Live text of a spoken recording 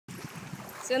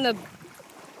in the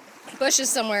bushes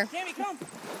somewhere. Cammy, come.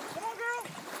 Come on, girl.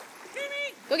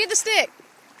 Cammy. Go get the stick.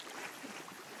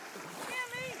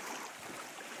 Cammy.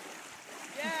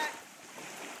 Yeah.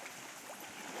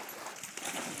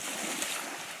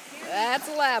 That's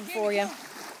a lab for you.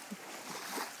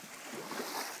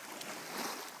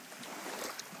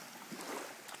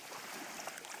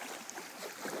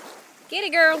 Get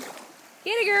it, girl.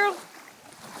 Get it, girl.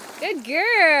 Good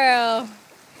girl.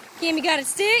 Cammy got a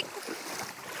stick.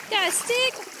 Got a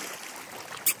stick.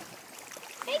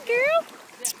 Hey, girl.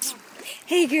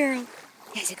 Hey, girl.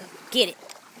 Yes, go get it.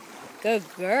 Good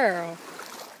girl.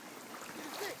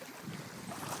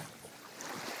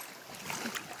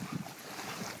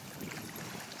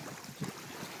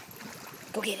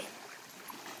 Go get it.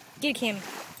 Get it, Cammy.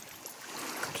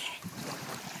 Go get it.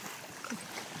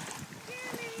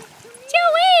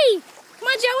 Joey! Come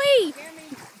on, Joey!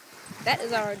 That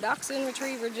is our dachshund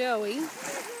retriever, Joey.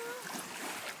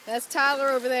 That's Tyler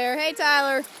over there. Hey,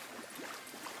 Tyler.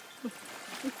 Come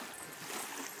here,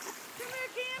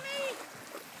 Cammy.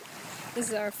 This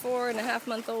is our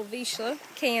 4.5-month-old Vizsla,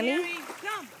 Cammy.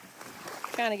 Come.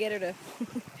 Trying to get her to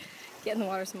get in the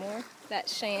water some more.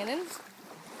 That's Shannon.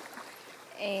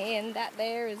 And that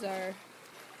there is our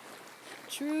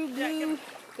true blue,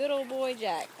 good old boy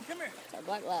Jack. Come here. It's our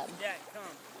black lab. Jack, come.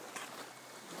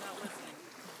 I'm not listening.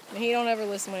 And he don't ever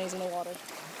listen when he's in the water.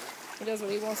 He does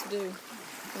what he wants to do.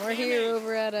 And we're here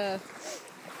over at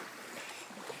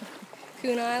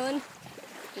Coon Island,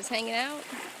 just hanging out.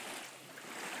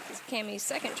 This is Cammy's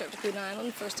second trip to Coon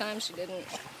Island. First time she didn't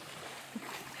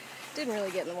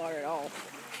really get in the water at all.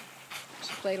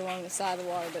 She played along the side of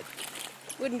the water, but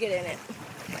wouldn't get in it.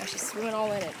 Now she's swimming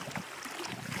all in it.